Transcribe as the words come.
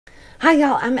Hi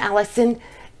y'all, I'm Allison.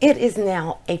 It is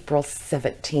now April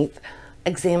 17th.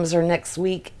 Exams are next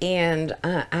week and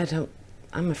I'm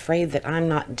afraid that I'm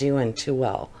not doing too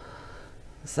well.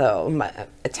 So my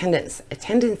attendance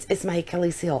is my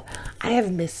Achilles heel. I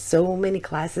have missed so many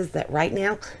classes that right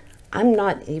now I'm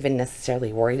not even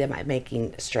necessarily worried about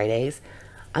making straight A's.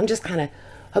 I'm just kind of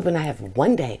hoping I have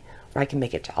one day where I can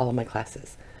make it to all of my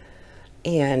classes.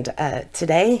 And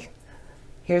today,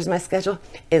 here's my schedule.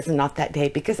 It's not that day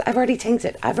because I've already tanked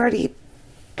it. I've already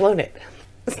blown it.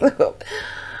 So,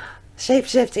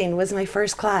 Shapeshifting was my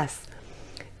first class.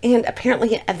 And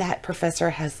apparently that professor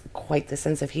has quite the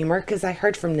sense of humor, because I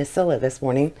heard from Nasilla this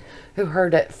morning, who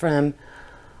heard it from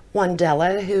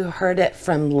Wandella, who heard it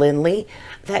from Lindley,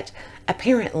 that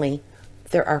apparently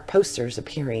there are posters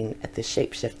appearing at the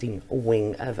Shapeshifting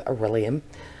wing of Orilium,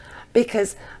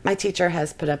 because my teacher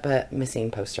has put up a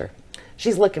missing poster.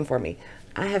 She's looking for me.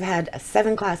 I have had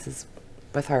 7 classes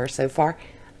with her so far.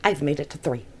 I've made it to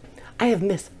 3. I have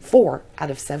missed 4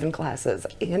 out of 7 classes,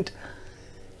 and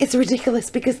it's ridiculous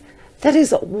because that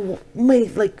is my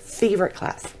favorite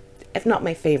class. If not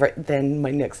my favorite, then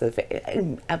my next favorite.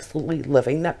 I'm absolutely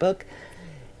loving that book,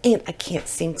 and I can't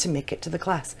seem to make it to the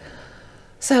class.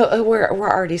 So we're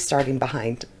already starting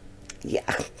behind.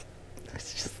 Yeah,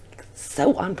 it's just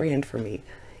so on brand for me.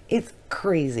 It's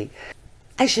crazy.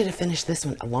 I should have finished this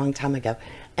one a long time ago.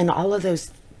 And all of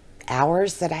those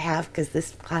hours that I have, because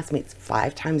this class meets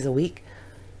 5 times a week,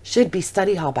 should be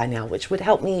study hall by now, which would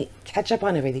help me catch up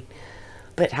on everything.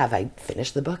 But have I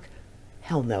finished the book?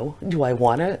 Hell no. Do I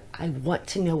want to? I want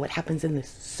to know what happens in this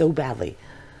so badly.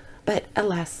 But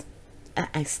alas,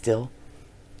 I still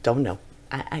don't know.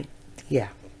 Yeah.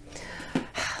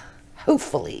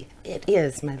 Hopefully it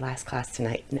is my last class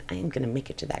tonight, and I am going to make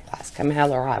it to that class, come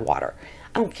hell or high water.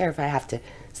 I don't care if I have to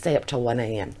stay up till 1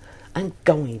 a.m. I'm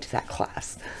going to that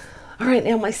class. All right,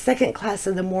 now my second class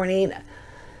of the morning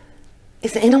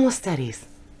is Animal Studies.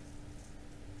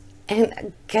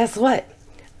 And guess what?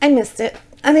 I missed it.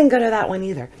 I didn't go to that one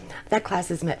either. That class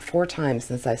has met 4 times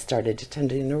since I started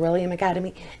attending Orilium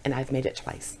Academy, and I've made it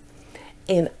twice.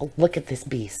 And look at this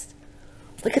beast.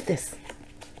 Look at this.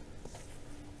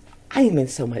 I am in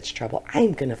so much trouble. I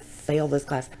am going to fail this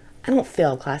class. I don't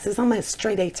fail classes. I'm a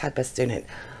straight A type of student.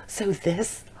 So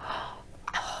this,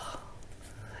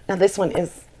 now this one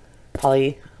is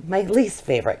probably my least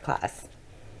favorite class.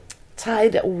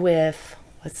 Tied with,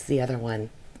 what's the other one?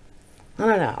 I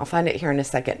don't know. I'll find it here in a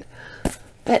second.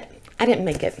 But I didn't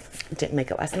make it. Didn't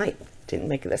make it last night. Didn't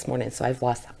make it this morning. So I've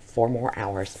lost 4 more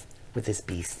hours with this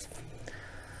beast.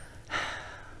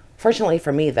 Fortunately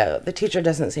for me, though, the teacher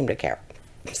doesn't seem to care.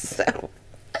 So,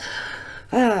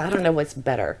 I don't know what's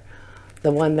better.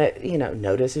 The one that,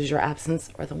 notices your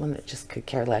absence, or the one that just could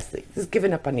care less. Is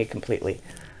giving up on you completely.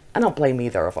 I don't blame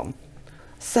either of them.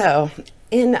 So,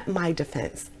 in my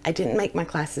defense, I didn't make my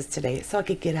classes today so I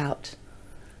could get out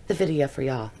the video for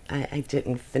y'all. I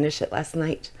didn't finish it last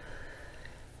night,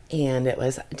 and it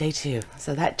was day 2.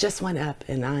 So that just went up,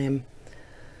 and I am,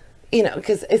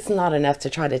 because it's not enough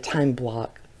to try to time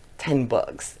block 10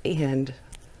 books and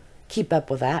keep up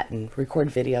with that and record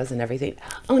videos and everything.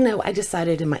 Oh no, I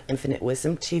decided in my infinite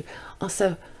wisdom to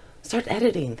also start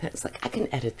editing. It's like I can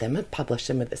edit them and publish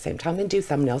them at the same time and do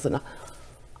thumbnails and all.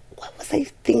 What was I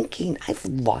thinking? I've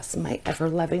lost my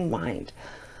ever-loving mind.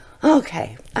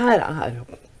 Okay,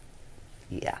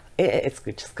 yeah, it's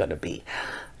just gonna be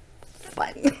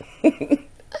fun.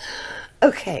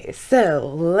 Okay, so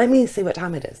let me see what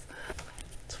time it is.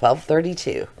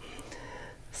 12:32.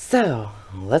 So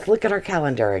let's look at our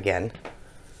calendar again.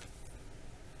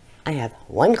 I have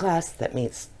 1 class that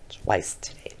meets twice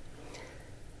today,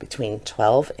 between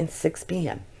 12 and 6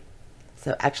 p.m.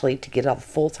 So actually, to get out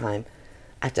full time,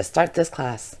 I have to start this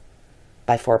class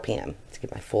by 4 p.m. to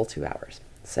get my full 2 hours.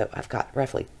 So I've got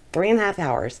roughly 3.5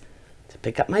 hours to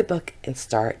pick up my book and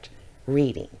start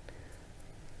reading.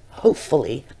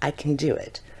 Hopefully I can do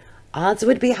it. Odds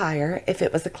would be higher if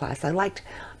it was a class I liked,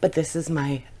 but this is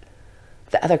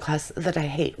the other class that I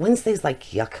hate. Wednesday's like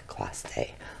yuck class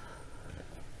day.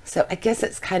 So I guess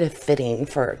it's kind of fitting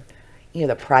for,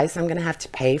 the price I'm going to have to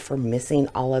pay for missing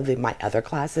all of my other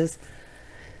classes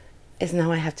is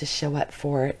now I have to show up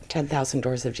for 10,000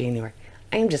 Doors of January.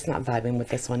 I am just not vibing with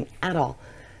this one at all.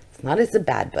 It's not as a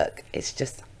bad book. It's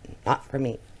just not for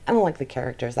me. I don't like the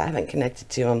characters. I haven't connected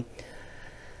to them.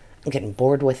 I'm getting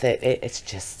bored with it. It's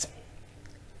just,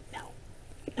 no.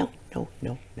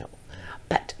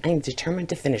 But I'm determined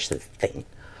to finish this thing.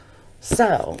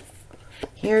 So,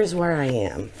 here's where I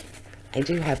am. I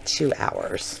do have 2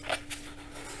 hours.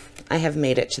 I have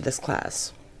made it to this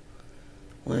class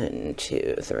 1,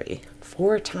 2, 3,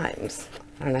 4 times.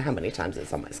 I don't know how many times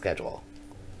it's on my schedule.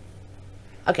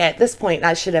 Okay, at this point,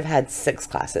 I should have had 6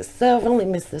 classes, so I've only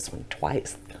missed this one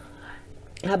twice.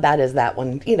 How bad is that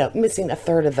one? You know, missing a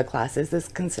third of the classes is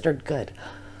considered good.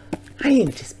 I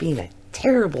am just being a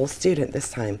terrible student this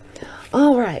time.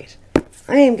 All right,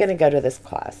 I am going to go to this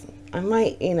class. I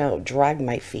might, you know, drag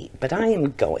my feet, but I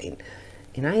am going.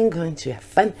 And I am going to have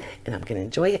fun, and I'm going to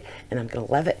enjoy it, and I'm going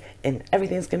to love it, and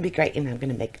everything's going to be great, and I'm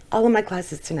going to make all of my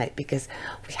classes tonight because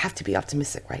we have to be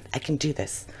optimistic, right? I can do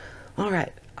this. All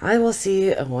right. I will see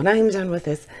you when I'm done with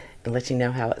this and let you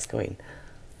know how it's going.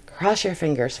 Cross your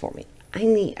fingers for me. I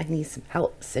need some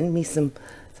help. Send me some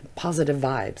positive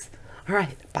vibes. All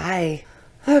right, bye.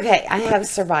 Okay, I have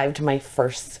survived my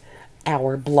first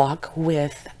hour block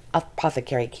with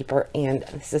Apothecary Keeper, and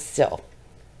this is still,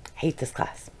 I hate this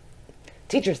class.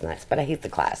 Teacher's nice, but I hate the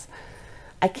class.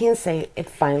 I can say it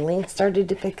finally started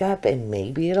to pick up, and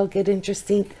maybe it'll get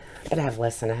interesting, but I have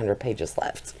less than 100 pages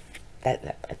left.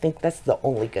 I think that's the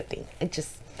only good thing. I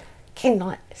just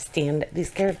cannot stand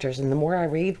these characters, and the more I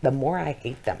read, the more I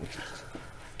hate them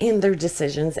and their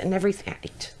decisions and everything.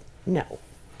 No.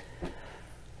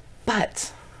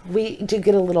 But we do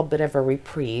get a little bit of a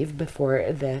reprieve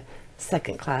before the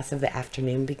second class of the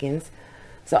afternoon begins.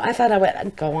 So I thought I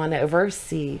would go on over,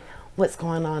 see what's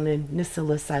going on in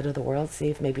Nusilla's side of the world, see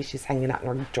if maybe she's hanging out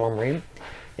in her dorm room,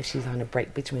 if she's on a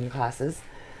break between classes.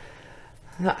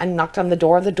 I knocked on the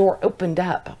door opened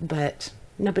up, but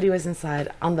nobody was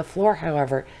inside. On the floor,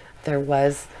 however, there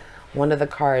was one of the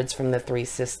cards from the 3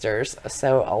 sisters.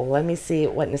 So let me see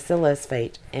what Nusilla's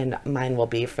fate and mine will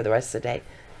be for the rest of the day,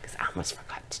 because I almost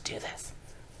forgot to do this.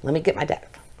 Let me get my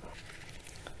deck.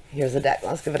 Here's the deck.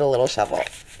 Let's give it a little shuffle.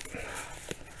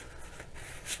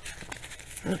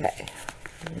 Okay.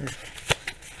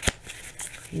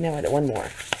 You know what? One more.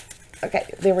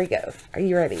 Okay, there we go. Are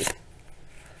you ready?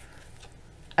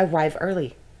 Arrive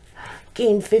early.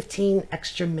 Gain 15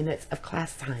 extra minutes of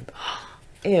class time.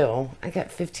 Ew, I got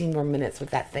 15 more minutes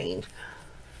with that thing.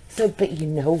 So, but you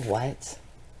know what?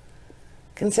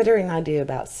 Considering I do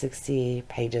about 60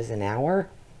 pages an hour,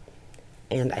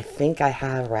 and I think I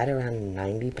have right around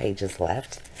 90 pages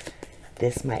left,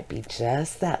 this might be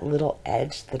just that little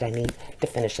edge that I need to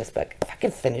finish this book. If I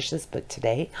could finish this book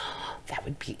today, that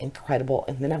would be incredible,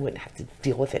 and then I wouldn't have to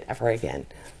deal with it ever again.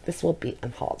 This will be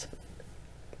unhauled,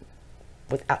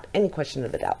 without any question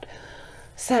of the doubt.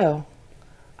 So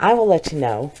I will let you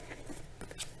know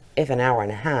if an hour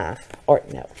and a half, or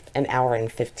no, an hour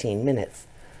and 15 minutes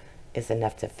is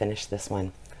enough to finish this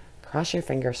one. Cross your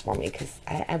fingers for me, because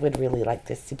I would really like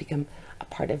this to become a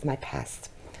part of my past.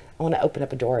 I want to open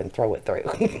up a door and throw it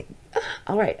through.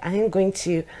 All right, I am going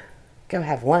to go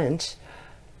have lunch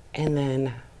and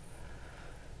then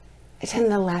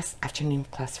attend the last afternoon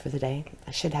class for the day.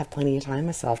 I should have plenty of time.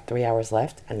 I still have 3 hours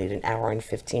left. I need an hour and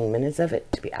 15 minutes of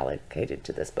it to be allocated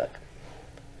to this book.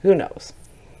 Who knows?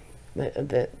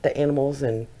 The animals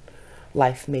and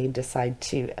life may decide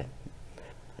to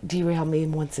derail me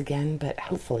once again, but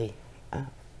hopefully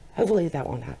that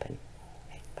won't happen.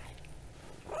 Okay,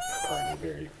 bye. Probably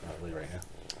very loudly right now.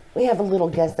 We have a little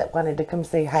guest that wanted to come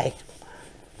say hi.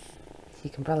 You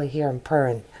can probably hear him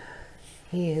purring.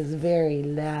 He is very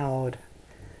loud,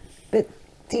 but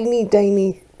teeny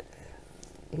tiny.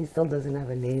 He still doesn't have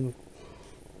a name.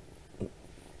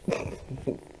 The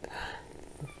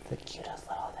cutest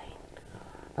little thing.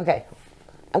 Okay,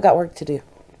 I've got work to do.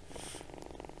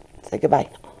 Say goodbye.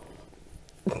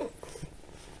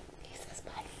 He says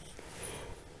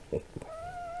bye.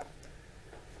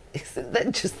 Isn't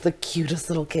that just the cutest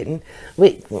little kitten?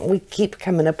 We keep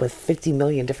coming up with 50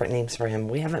 million different names for him.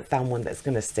 We haven't found one that's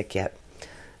going to stick yet.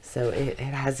 So it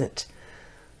hasn't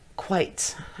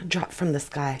quite dropped from the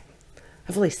sky.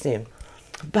 Hopefully soon.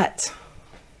 But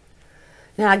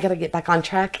now I got to get back on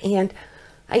track, and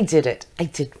I did it. I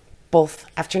did both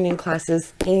afternoon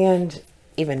classes, and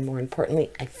even more importantly,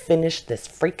 I finished this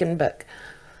freaking book.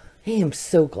 I am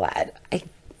so glad. I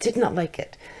did not like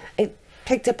it. I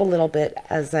picked up a little bit,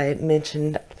 as I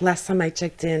mentioned last time I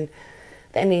checked in.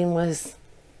 The ending was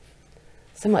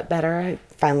somewhat better. I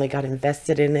finally got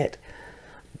invested in it.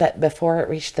 But before it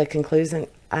reached the conclusion,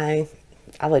 I'll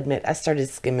admit, I started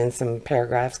skimming some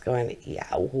paragraphs going,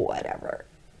 yeah, whatever,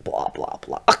 blah, blah,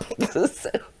 blah.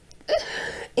 So,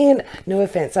 and no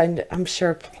offense, I'm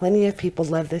sure plenty of people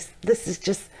love this. This is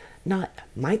just not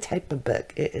my type of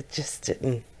book. It just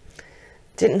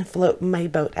didn't float my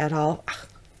boat at all.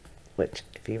 Which,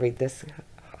 if you read this,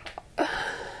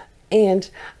 and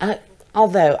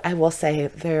although I will say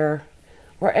there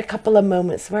were a couple of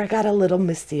moments where I got a little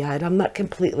misty-eyed. I'm not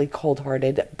completely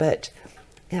cold-hearted, but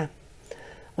yeah.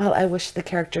 Well, I wish the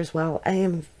characters well. I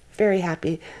am very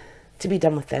happy to be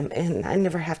done with them, and I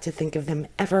never have to think of them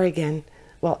ever again.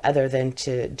 Well, other than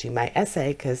to do my essay,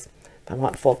 because if I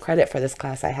want full credit for this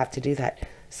class, I have to do that.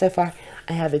 So far,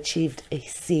 I have achieved a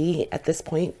C at this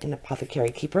point in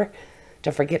Apothecary Keeper.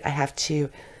 Don't forget, I have to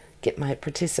get my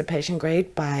participation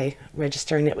grade by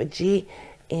registering it with G,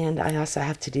 and I also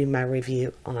have to do my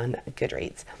review on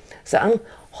Goodreads. So I'm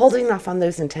holding off on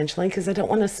those intentionally because I don't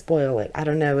want to spoil it. I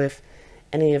don't know if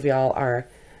any of y'all are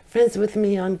friends with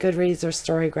me on Goodreads or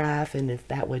Storygraph, and if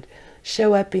that would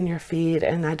show up in your feed,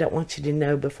 and I don't want you to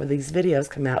know before these videos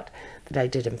come out that I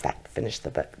did in fact finish the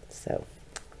book. So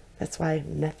that's why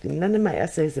none of my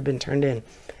essays have been turned in.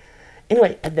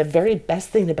 Anyway, the very best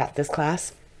thing about this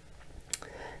class,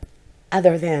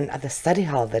 other than the study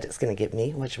hall that it's going to give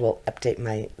me, which will update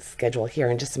my schedule here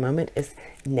in just a moment, is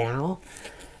now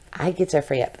I get to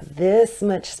free up this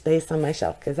much space on my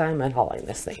shelf because I'm unhauling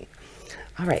this thing.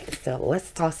 All right, so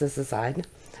let's toss this aside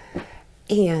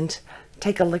and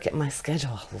take a look at my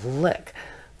schedule. Look,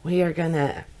 we are going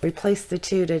to replace the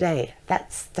 2 today.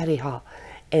 That's study hall.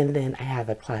 And then I have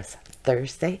a class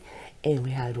Thursday, and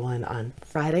we had one on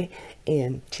Friday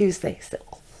and Tuesday. So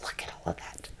look at all of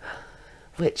that.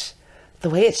 Which, the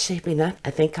way it's shaping up,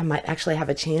 I think I might actually have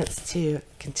a chance to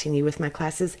continue with my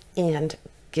classes and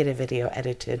get a video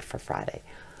edited for Friday.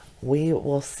 We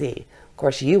will see. Of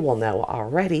course, you will know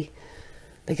already,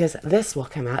 because this will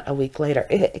come out a week later.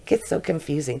 It gets so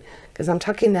confusing because I'm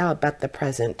talking now about the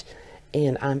present,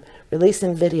 and I'm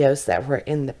releasing videos that were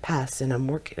in the past, and I'm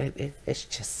working. It's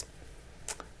just,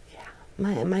 yeah,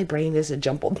 my brain is a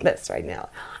jumbled mess right now.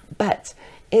 But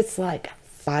it's like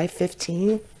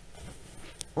 5:15.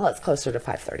 Well, it's closer to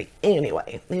 5:30.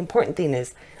 Anyway, the important thing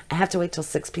is I have to wait till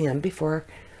 6 p.m. before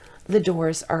the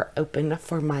doors are open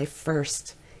for my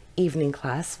first evening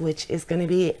class, which is going to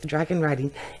be Dragon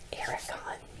Riding Aragon.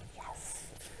 Yes,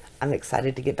 I'm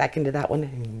excited to get back into that one.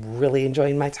 I'm really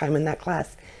enjoying my time in that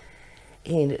class,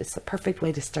 and it's the perfect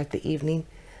way to start the evening.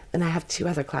 Then I have 2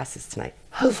 other classes tonight.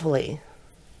 Hopefully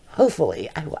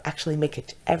I will actually make it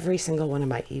to every single one of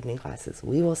my evening classes.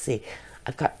 We will see.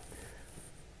 I've got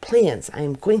plans. I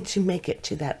am going to make it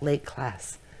to that late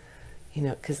class, you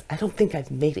know, because I don't think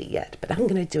I've made it yet, but I'm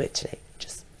going to do it today.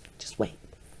 Just wait,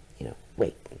 you know,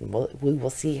 wait. We will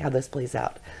see how this plays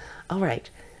out. All right,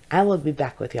 I will be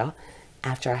back with y'all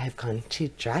after I have gone to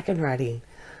dragon riding.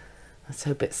 Let's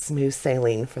hope it's smooth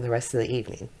sailing for the rest of the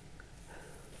evening.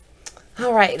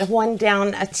 All right, 1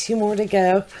 down, 2 more to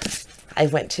go. I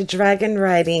went to dragon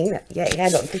riding. Yeah, I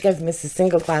don't think I've missed a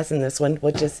single class in this one,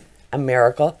 which is a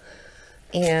miracle.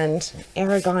 And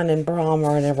Aragon and Brahm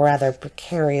are in a rather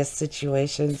precarious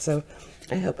situation, so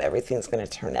I hope everything's going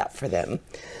to turn out for them.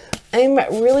 I'm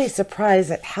really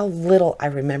surprised at how little I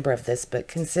remember of this book,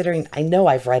 considering I know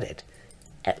I've read it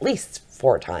at least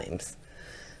 4 times.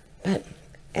 But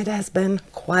it has been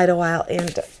quite a while,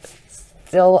 and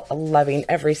still loving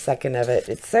every second of it.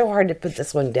 It's so hard to put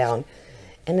this one down,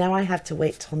 and now I have to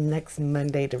wait till next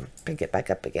Monday to pick it back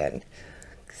up again,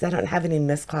 because I don't have any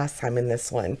missed class time in this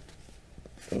one.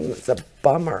 It's a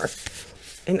bummer.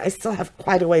 And I still have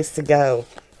quite a ways to go.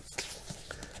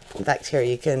 In fact, here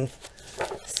you can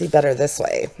see better this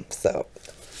way. So,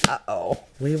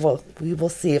 we will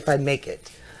see if I make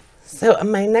it. So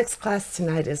my next class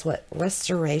tonight is what?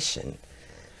 Restoration.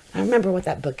 I remember what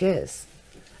that book is.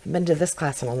 I haven't been to this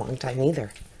class in a long time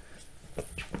either.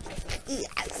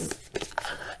 Yes.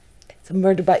 It's a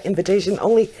murder by invitation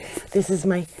only. This is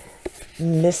my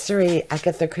mystery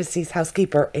Agatha Christie's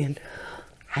housekeeper, and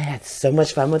I had so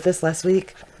much fun with this last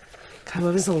week. God,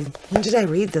 when did I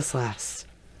read this last?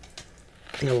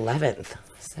 The 11th.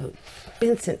 So, it's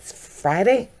been since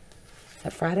Friday? Is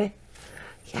that Friday?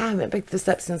 Yeah, I haven't picked this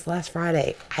up since last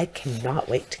Friday. I cannot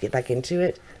wait to get back into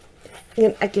it.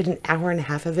 And I get an hour and a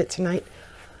half of it tonight.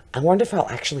 I wonder if I'll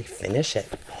actually finish it.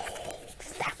 Oh,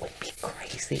 that would be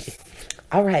crazy.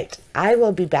 All right, I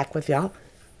will be back with y'all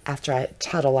after I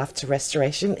toddle off to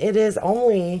restoration. It is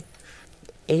only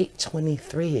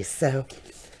 8:23, so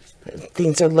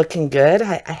things are looking good.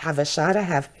 I have a shot. I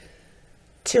have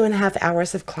 2.5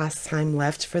 hours of class time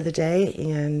left for the day,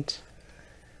 and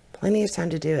plenty of time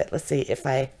to do it. Let's see, if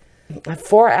I have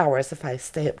 4 hours if I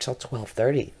stay up till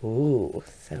 12:30. Ooh,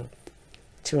 so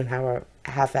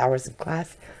 2.5 hours of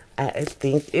class. I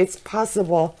think it's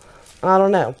possible. I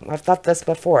don't know. I've thought this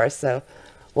before, so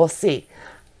we'll see.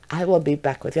 I will be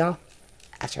back with y'all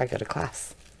after I go to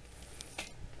class.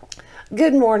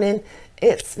 Good morning.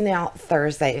 It's now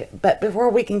Thursday, but before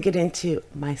we can get into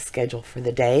my schedule for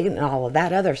the day and all of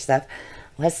that other stuff,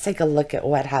 let's take a look at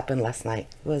what happened last night.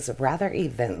 It was rather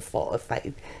eventful, if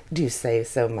I do say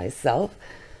so myself.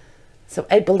 So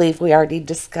I believe we already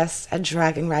discussed a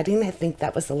dragon riding. I think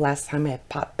that was the last time I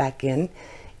popped back in.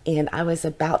 And I was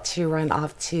about to run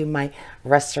off to my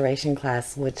restoration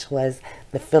class, which was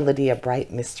the Philadelphia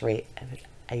Bright Mystery.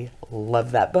 I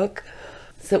love that book.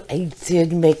 So I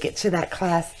did make it to that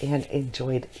class and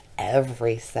enjoyed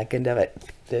every second of it.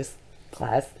 This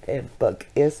class and book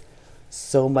is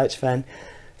so much fun.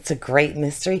 It's a great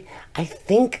mystery. I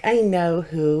think I know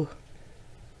who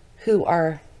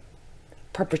our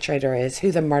perpetrator is, who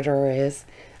the murderer is.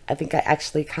 I think I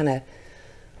actually kind of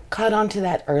caught on to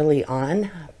that early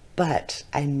on, but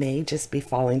I may just be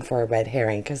falling for a red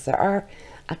herring because there are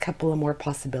a couple of more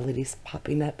possibilities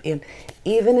popping up. And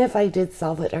even if I did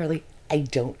solve it early, I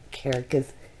don't care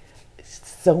because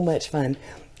it's so much fun.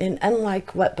 And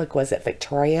unlike, what book was it,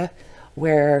 Victoria,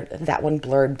 where that one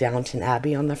blurred Downton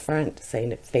Abbey on the front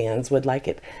saying if fans would like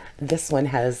it, this one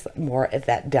has more of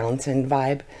that Downton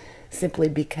vibe, simply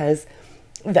because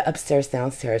the upstairs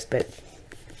downstairs. But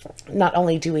not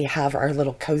only do we have our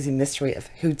little cozy mystery of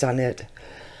whodunit,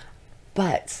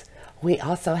 but we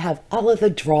also have all of the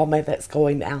drama that's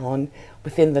going on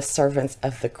within the servants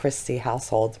of the Christie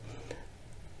household.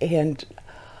 And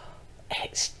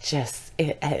it's just,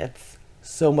 it adds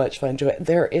so much fun to it.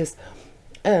 There is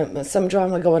some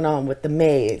drama going on with the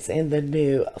maids and the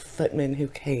new footman who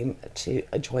came to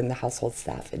join the household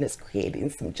staff, and it's creating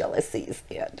some jealousies.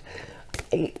 And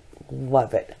I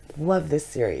love it. Love this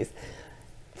series.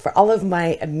 For all of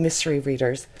my mystery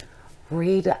readers,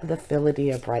 read the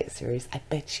Philadelphia Bright series. I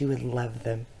bet you would love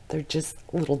them. They're just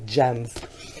little gems.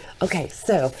 Okay,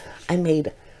 so I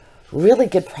made really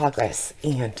good progress,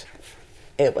 and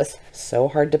it was so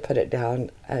hard to put it down.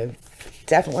 I'm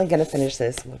definitely going to finish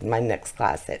this when my next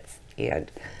class hits, and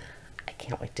I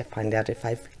can't wait to find out if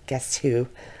I've guessed who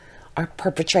our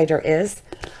perpetrator is.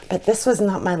 But this was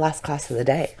not my last class of the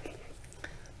day.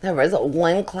 There was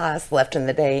one class left in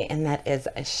the day, and that is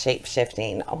a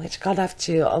Shapeshifting, which got off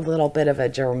to a little bit of a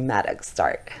dramatic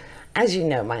start. As you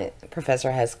know, my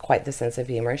professor has quite the sense of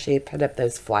humor. She put up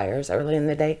those flyers early in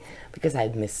the day because I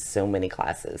had missed so many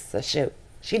classes. So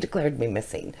she declared me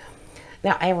missing.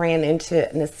 Now, I ran into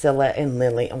Nasilla and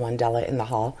Lily and Wandella in the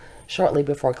hall shortly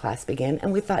before class began,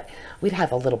 and we thought we'd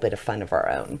have a little bit of fun of our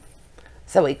own.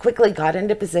 So we quickly got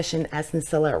into position as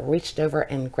Nasilla reached over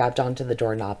and grabbed onto the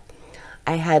doorknob.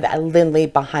 I had Lindley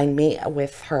behind me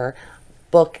with her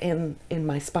book in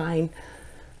my spine,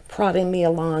 prodding me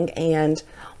along, and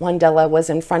Wandella was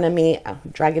in front of me,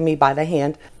 dragging me by the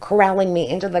hand, corralling me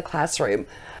into the classroom.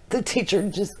 The teacher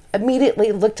just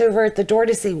immediately looked over at the door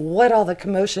to see what all the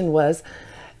commotion was,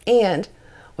 and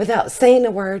without saying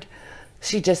a word,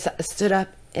 she just stood up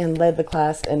and led the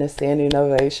class in a standing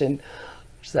ovation.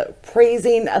 So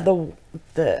praising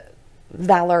the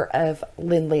valor of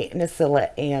Lindley,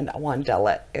 Nasilla, and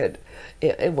Wandella.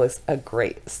 It was a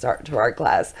great start to our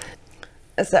class.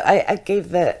 So I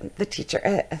gave the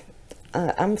teacher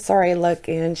I'm sorry look,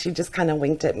 and she just kind of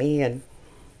winked at me and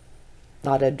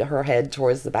nodded her head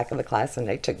towards the back of the class, and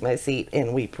I took my seat,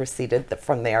 and we proceeded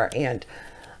from there. And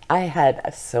I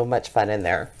had so much fun in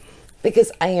there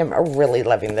because I am really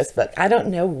loving this book. I don't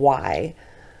know why.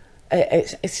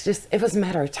 It's just, it was a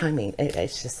matter of timing. It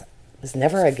was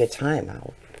never a good time.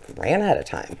 I ran out of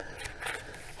time.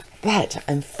 But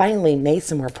I finally made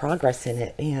some more progress in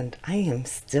it, and I am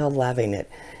still loving it.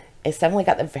 It's definitely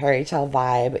got the fairy tale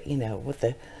vibe, you know, with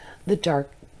the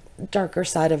darker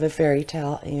side of a fairy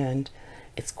tale, and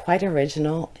it's quite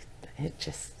original. It's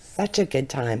just such a good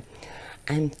time.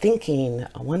 I'm thinking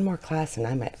one more class and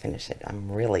I might finish it.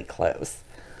 I'm really close.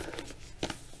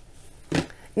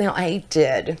 Now, I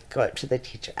did go up to the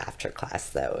teacher after class,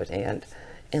 though, and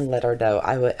let her know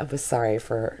I was sorry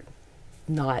for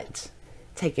not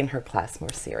taking her class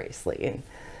more seriously. And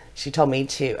she told me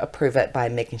to approve it by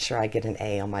making sure I get an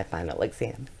A on my final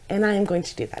exam. And I am going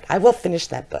to do that. I will finish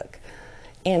that book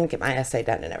and get my essay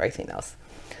done and everything else.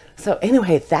 So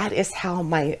anyway, that is how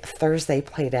my Thursday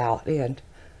played out. And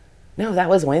no, that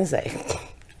was Wednesday.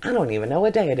 I don't even know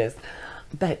what day it is.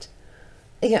 But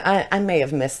yeah, I may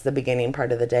have missed the beginning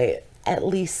part of the day. At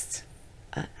least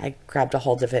I grabbed a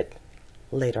hold of it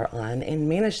later on and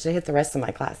managed to hit the rest of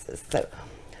my classes. So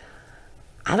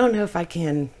I don't know if I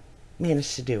can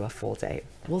manage to do a full day.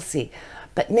 We'll see.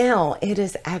 But now it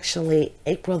is actually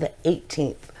April the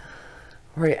 18th.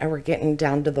 We're getting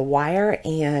down to the wire,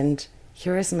 and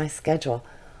here is my schedule.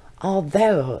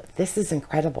 Although this is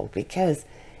incredible because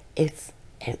it's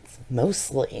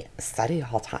mostly study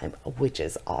hall time, which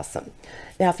is awesome.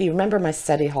 Now, if you remember my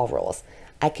study hall rules,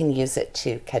 I can use it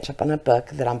to catch up on a book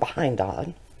that I'm behind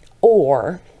on,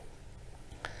 or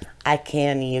I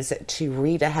can use it to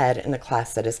read ahead in a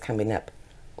class that is coming up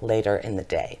later in the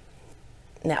day.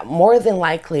 Now, more than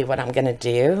likely what I'm going to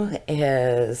do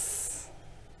is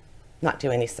not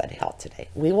do any study hall today.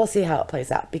 We will see how it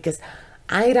plays out because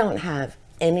I don't have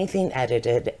anything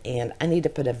edited and I need to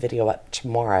put a video up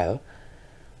tomorrow,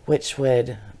 which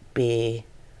would be,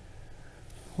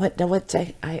 what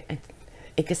day?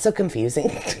 It gets so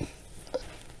confusing.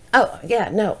 Oh, yeah,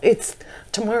 no, it's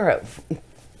tomorrow.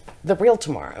 The real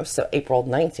tomorrow. So April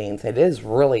 19th. It is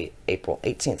really April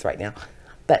 18th right now.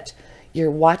 But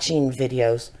you're watching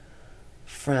videos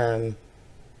from,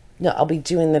 no, I'll be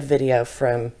doing the video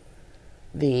from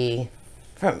April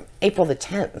the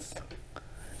 10th.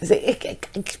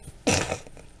 It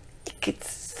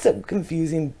gets so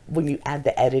confusing when you add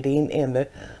the editing and the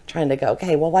trying to go,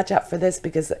 okay, well, watch out for this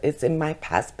because it's in my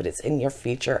past, but it's in your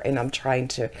future. And I'm trying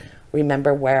to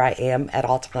remember where I am at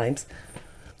all times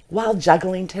while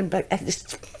juggling 10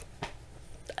 books.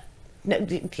 No,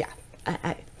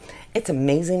 yeah, it's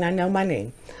amazing I know my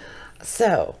name.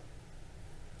 So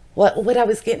what I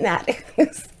was getting at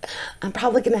is I'm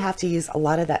probably going to have to use a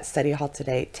lot of that study hall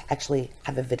today to actually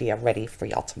have a video ready for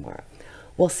y'all tomorrow.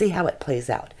 We'll see how it plays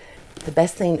out. The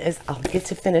best thing is I'll get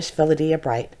to finish Philadelphia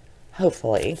Bright,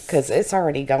 hopefully, because it's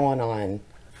already going on.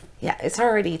 Yeah, it's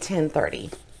already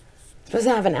 10:30. Supposed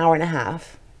to have an hour and a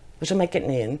half, which will make it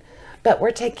noon. But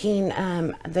we're taking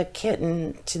the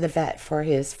kitten to the vet for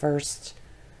his first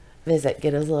visit,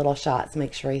 get his little shots,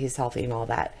 make sure he's healthy and all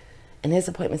that. And his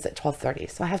appointment's at 12:30,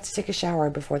 so I have to take a shower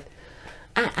before.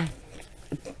 I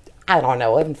don't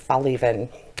know if I'll even.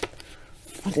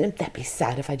 Wouldn't that be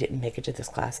sad if I didn't make it to this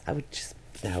class? I would just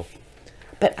no.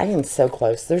 But I am so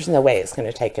close. There's no way it's going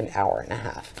to take an hour and a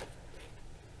half.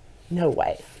 No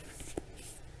way.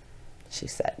 She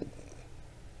said.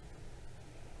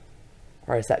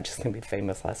 Or is that just going to be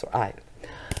famous last word?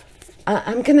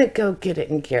 I'm going to go get it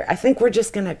in gear. I think we're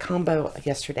just going to combo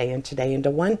yesterday and today into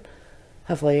one.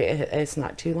 Hopefully it's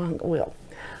not too long. Well,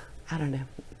 I don't know.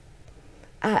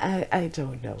 I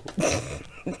don't know.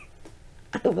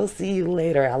 I will see you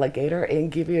later, alligator,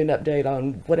 and give you an update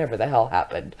on whatever the hell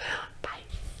happened. Bye.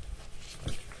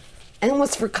 I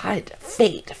almost forgot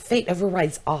fate. Fate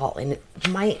overrides all, and it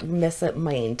might mess up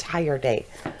my entire day.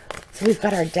 So we've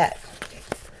got our deck.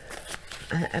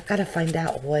 I've got to find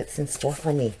out what's in store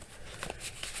for me.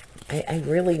 I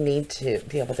really need to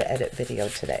be able to edit video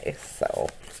today. So,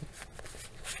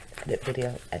 edit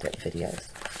videos.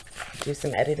 Do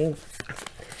some editing.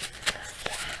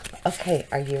 Okay,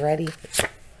 are you ready?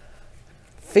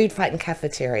 Food fight in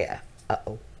cafeteria.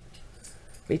 Uh-oh.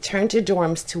 Return to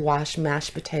dorms to wash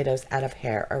mashed potatoes out of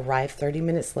hair. Arrive 30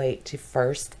 minutes late to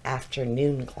first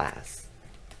afternoon class.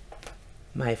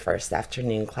 My first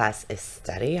afternoon class is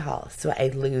study hall, so I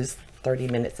lose 30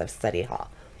 minutes of study hall.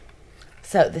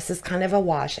 So this is kind of a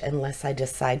wash unless I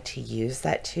decide to use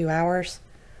that 2 hours.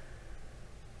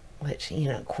 Which, you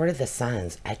know, Court of the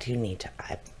Suns, I do need to,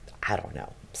 I don't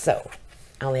know. So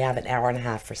I only have an hour and a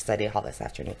half for study hall this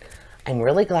afternoon. I'm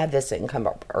really glad this didn't come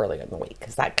up early in the week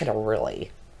because that could have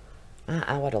really,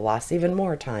 I would have lost even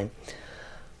more time.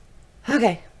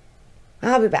 Okay,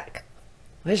 I'll be back.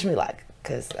 Wish me luck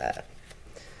because,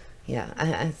 yeah,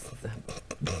 I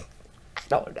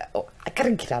don't know. I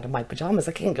gotta get out of my pajamas.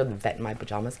 I can't go to the vet in my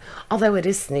pajamas. Although it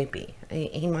is Snoopy.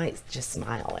 He might just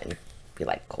smile and be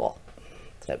like, cool.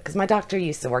 So, because my doctor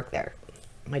used to work there.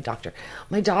 My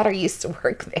daughter used to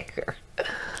work there.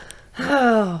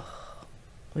 Oh,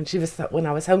 when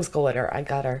I was homeschooling her, I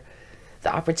got her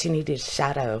the opportunity to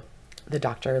shadow the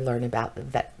doctor, learn about the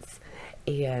vets,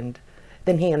 and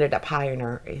then he ended up hiring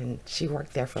her, and she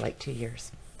worked there for like 2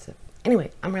 years. So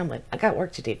anyway, I'm rambling. I got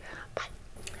work to do. Bye.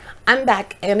 I'm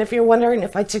back, and if you're wondering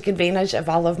if I took advantage of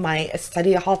all of my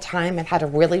study hall time and had a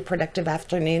really productive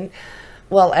afternoon,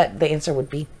 well, the answer would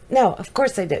be no, of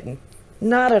course I didn't.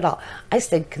 Not at all. I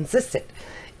stayed consistent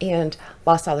and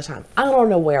lost all the time. I don't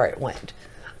know where it went.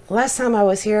 Last time I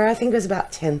was here, I think it was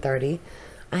about 10:30.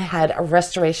 I had a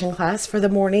restoration class for the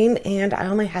morning, and I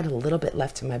only had a little bit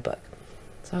left in my book.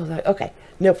 So I was like, okay,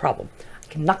 no problem. I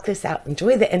can knock this out,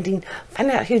 enjoy the ending,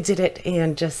 find out who did it,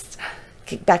 and just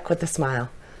kick back with a smile.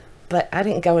 But I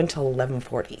didn't go until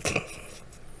 11:40.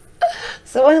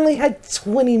 So I only had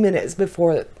 20 minutes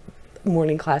before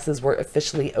morning classes were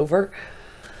officially over.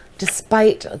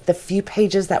 Despite the few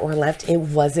pages that were left, it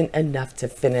wasn't enough to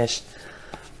finish.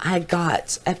 I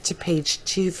got up to page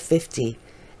 250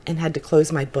 and had to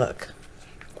close my book,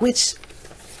 which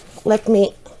left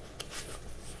me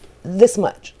this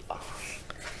much.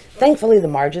 Thankfully, the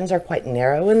margins are quite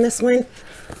narrow in this one,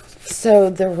 so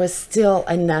there was still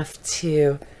enough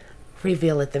to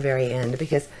reveal at the very end,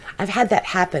 because I've had that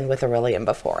happen with Orilium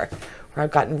before, where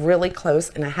I've gotten really close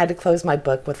and I had to close my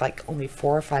book with like only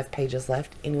 4 or 5 pages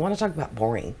left. And you want to talk about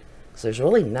boring. So there's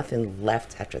really nothing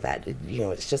left after that. You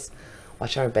know, it's just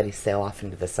watching everybody sail off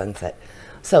into the sunset.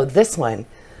 So this one,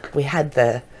 we had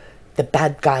the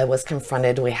bad guy was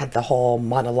confronted. We had the whole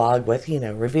monologue with, you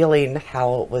know, revealing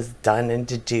how it was done and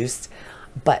deduced,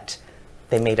 but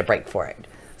they made a break for it.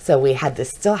 So we had to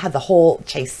still have the whole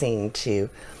chase scene to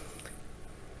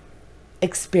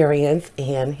experience,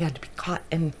 and he had to be caught.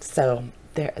 And so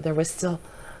there was still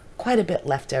quite a bit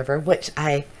left over, which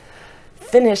I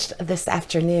finished this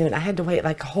afternoon. I had to wait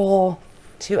like a whole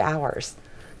 2 hours.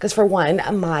 Because for one,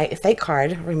 my fake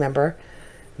card, remember,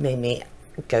 made me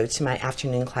go to my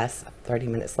afternoon class 30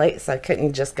 minutes late. So I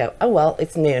couldn't just go, oh, well,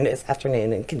 it's noon, it's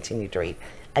afternoon, and continue to read.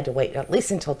 I had to wait at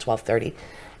least until 12:30.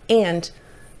 And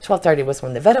 12:30 was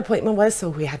when the vet appointment was, so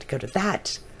we had to go to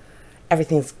that.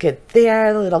 Everything's good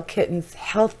there. The little kitten's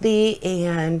healthy,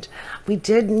 and we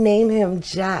did name him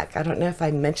Jack. I don't know if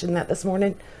I mentioned that this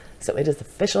morning. So it is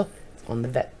official. It's on the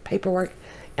vet paperwork,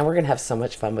 and we're going to have so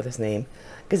much fun with his name.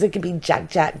 Because it could be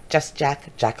Jack, Just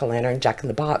Jack, Jack-o'-lantern, Jack in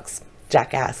the Box,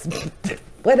 Jackass,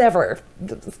 whatever.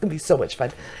 It's going to be so much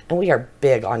fun. And we are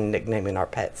big on nicknaming our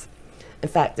pets. In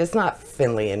fact, it's not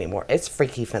Finley anymore. It's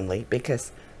Freaky Finley,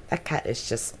 because that cat is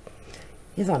just,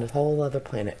 he's on a whole other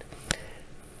planet.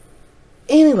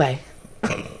 Anyway,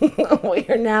 we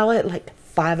are now at like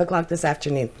 5 o'clock this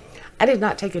afternoon. I did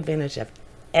not take advantage of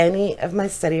any of my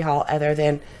study hall other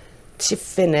than to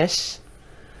finish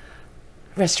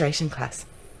restoration class.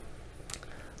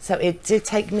 So it did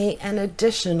take me an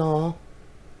additional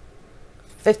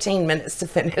 15 minutes to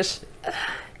finish,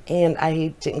 and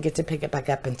I didn't get to pick it back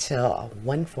up until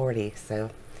 1:40. So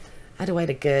I had to wait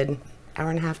a good hour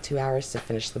and a half, 2 hours to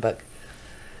finish the book,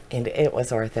 and it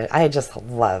was worth it. I just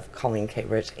love Colleen K.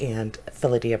 Rich and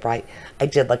Philadelphia Bright. I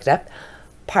did look it up.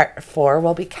 Part 4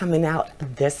 will be coming out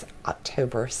this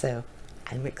October, so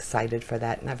I'm excited for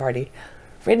that, and I've already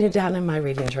written it down in my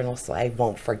reading journal so I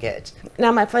won't forget.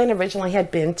 Now, my plan originally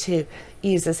had been to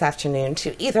use this afternoon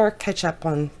to either catch up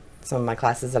on some of my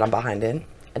classes that I'm behind in.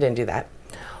 I didn't do that.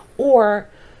 Or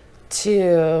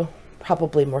to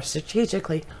probably more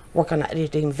strategically work on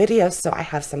editing videos so I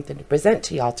have something to present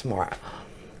to y'all tomorrow.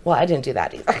 Well, I didn't do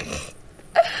that either.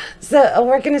 So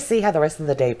we're going to see how the rest of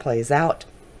the day plays out.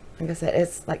 Like I said,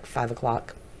 it's like 5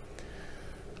 o'clock.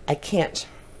 I can't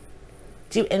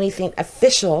do anything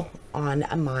official on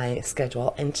my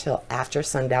schedule until after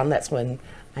sundown. That's when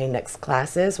my next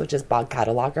class is, which is Bog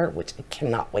Cataloger, which I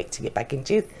cannot wait to get back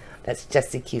into. That's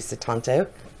Jesse Q. Satanto.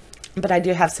 But I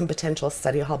do have some potential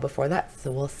study hall before that,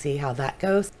 so we'll see how that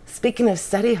goes. Speaking of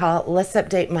study hall, let's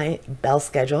update my bell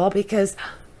schedule because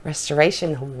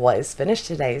restoration was finished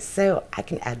today, so I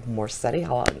can add more study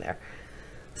hall on there.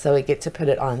 So we get to put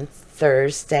it on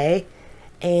Thursday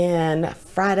and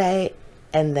Friday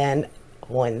and then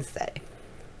Wednesday.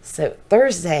 So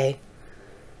Thursday,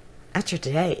 after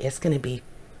today, it's going to be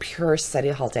pure study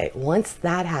hall day. Once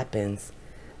that happens,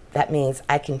 that means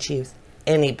I can choose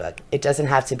any book. It doesn't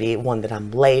have to be one that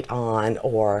I'm late on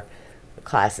or a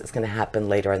class that's going to happen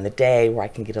later in the day where I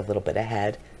can get a little bit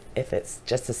ahead. If it's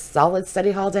just a solid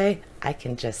study hall day, I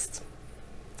can just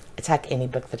attack any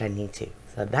book that I need to.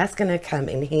 So that's going to come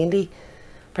in handy,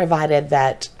 provided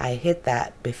that I hit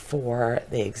that before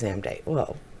the exam date.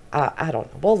 Well, I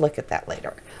don't know. We'll look at that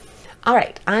later. All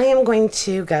right, I am going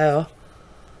to go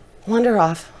wander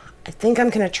off. I think I'm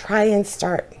going to try and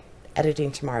start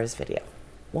editing tomorrow's video.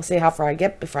 We'll see how far I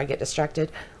get before I get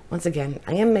distracted. Once again,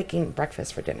 I am making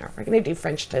breakfast for dinner. We're going to do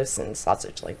French toast and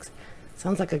sausage links.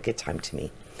 Sounds like a good time to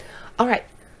me. All right,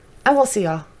 I will see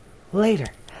y'all later.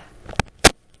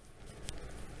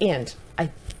 And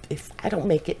if I don't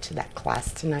make it to that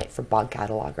class tonight for Bog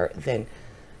Cataloger, then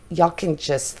y'all can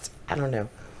just, I don't know,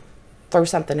 throw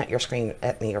something at your screen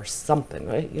at me or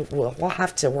something. We'll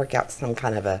have to work out some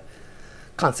kind of a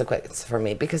consequence for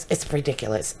me because it's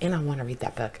ridiculous and I want to read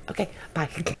that book. Okay, bye.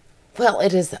 Well,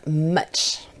 it is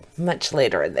much, much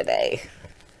later in the day.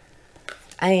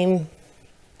 I'm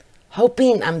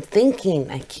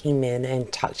thinking I came in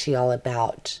and talked to y'all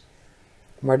about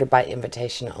Murder by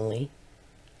Invitation Only,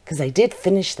 because I did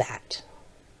finish that,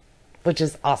 which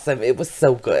is awesome. It was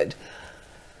so good.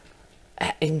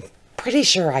 I'm pretty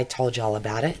sure I told y'all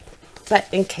about it, but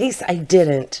in case I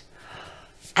didn't,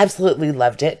 absolutely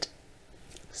loved it.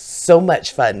 So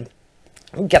much fun.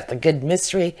 You got the good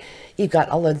mystery. You got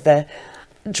all of the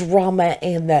drama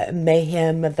and the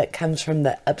mayhem that comes from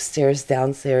the upstairs,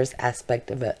 downstairs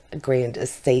aspect of a grand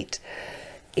estate.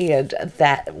 And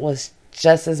that was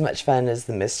just as much fun as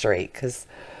the mystery, because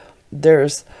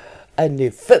there's a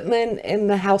new footman in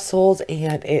the household,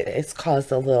 and it's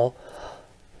caused a little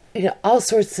you know, all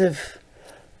sorts of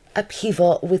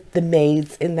upheaval with the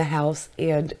maids in the house,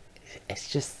 and it's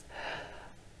just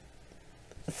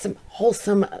some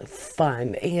wholesome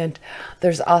fun. And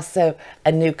there's also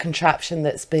a new contraption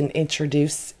that's been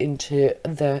introduced into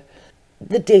the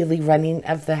daily running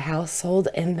of the household,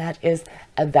 and that is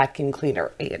a vacuum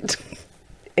cleaner, and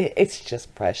it's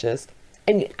just precious.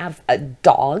 And you have a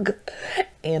dog,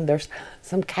 and there's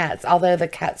some cats, although the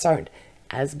cats aren't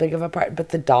as big of a part, but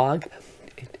the dog,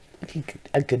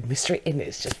 a good mystery. And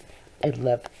it's just, I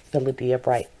love Philadelphia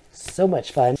Bright. So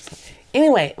much fun.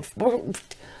 Anyway, we're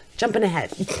jumping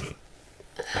ahead.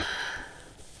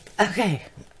 Okay,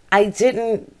 I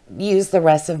didn't use the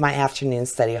rest of my afternoon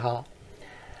study hall,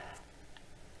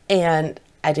 and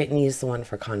I didn't use the one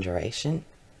for Conjuration.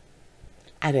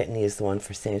 I didn't use the one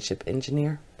for Sandship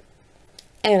Engineer,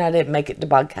 and I didn't make it to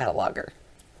Bog Cataloger.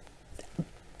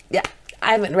 Yeah,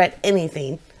 I haven't read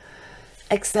anything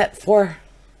except for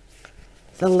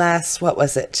the last, what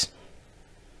was it?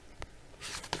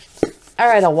 I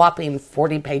read a whopping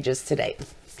 40 pages today.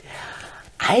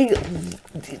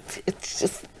 It's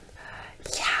just,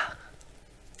 yeah,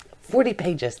 40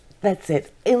 pages. That's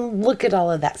it. And look at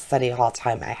all of that study hall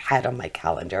time I had on my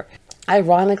calendar.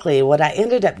 Ironically, what I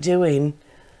ended up doing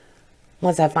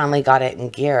once I finally got it in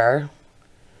gear,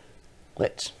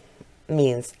 which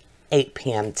means 8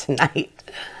 p.m. tonight,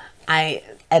 I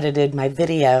edited my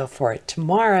video for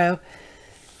tomorrow.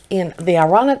 And the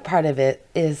ironic part of it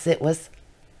is it was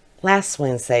last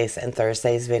Wednesday's and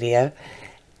Thursday's video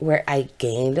where I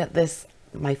gained this,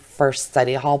 my first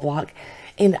study hall block,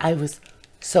 and I was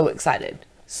so excited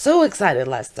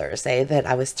last Thursday that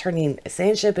I was turning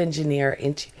Sandship Engineer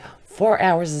into 4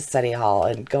 hours of study hall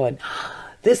and going,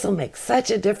 this will make such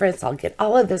a difference. I'll get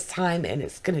all of this time and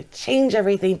it's going to change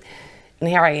everything. And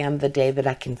here I am the day that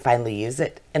I can finally use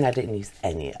it, and I didn't use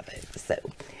any of it. So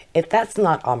if that's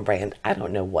not on brand, I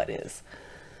don't know what is.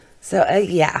 So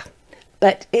yeah,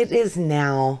 but it is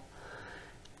now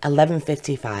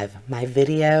 11:55. My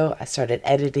video, I started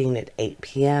editing at 8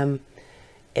 p.m.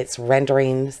 It's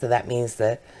rendering, so that means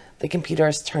the computer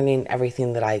is turning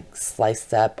everything that I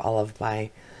sliced up, all of my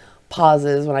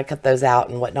pauses when I cut those out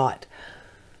and whatnot.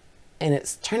 And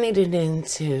it's turning it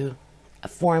into a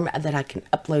form that I can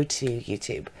upload to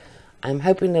YouTube. I'm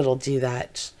hoping it'll do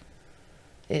that.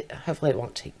 Hopefully it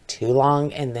won't take too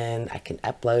long, and then I can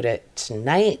upload it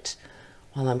tonight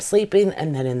while I'm sleeping,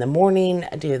 and then in the morning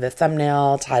I do the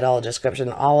thumbnail, title,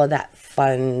 description, all of that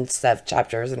fun stuff,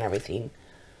 chapters and everything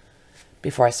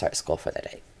before I start school for the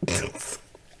day.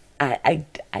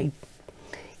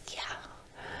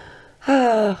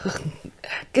 Yeah.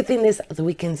 Good thing is the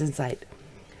weekend's in sight.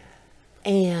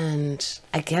 And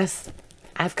I guess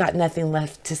I've got nothing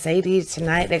left to say to you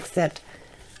tonight, except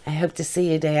I hope to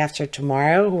see you day after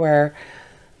tomorrow, where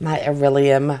my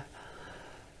Orilium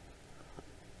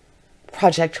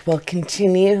project will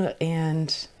continue.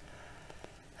 And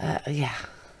yeah.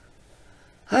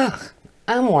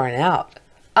 I'm worn out.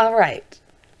 All right.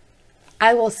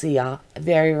 I will see y'all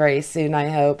very, very soon, I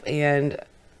hope. And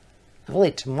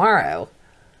hopefully tomorrow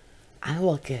I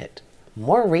will get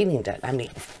more reading done. I mean,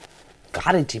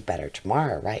 gotta do better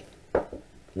tomorrow, right?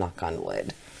 Knock on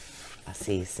wood. I'll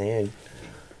see you soon.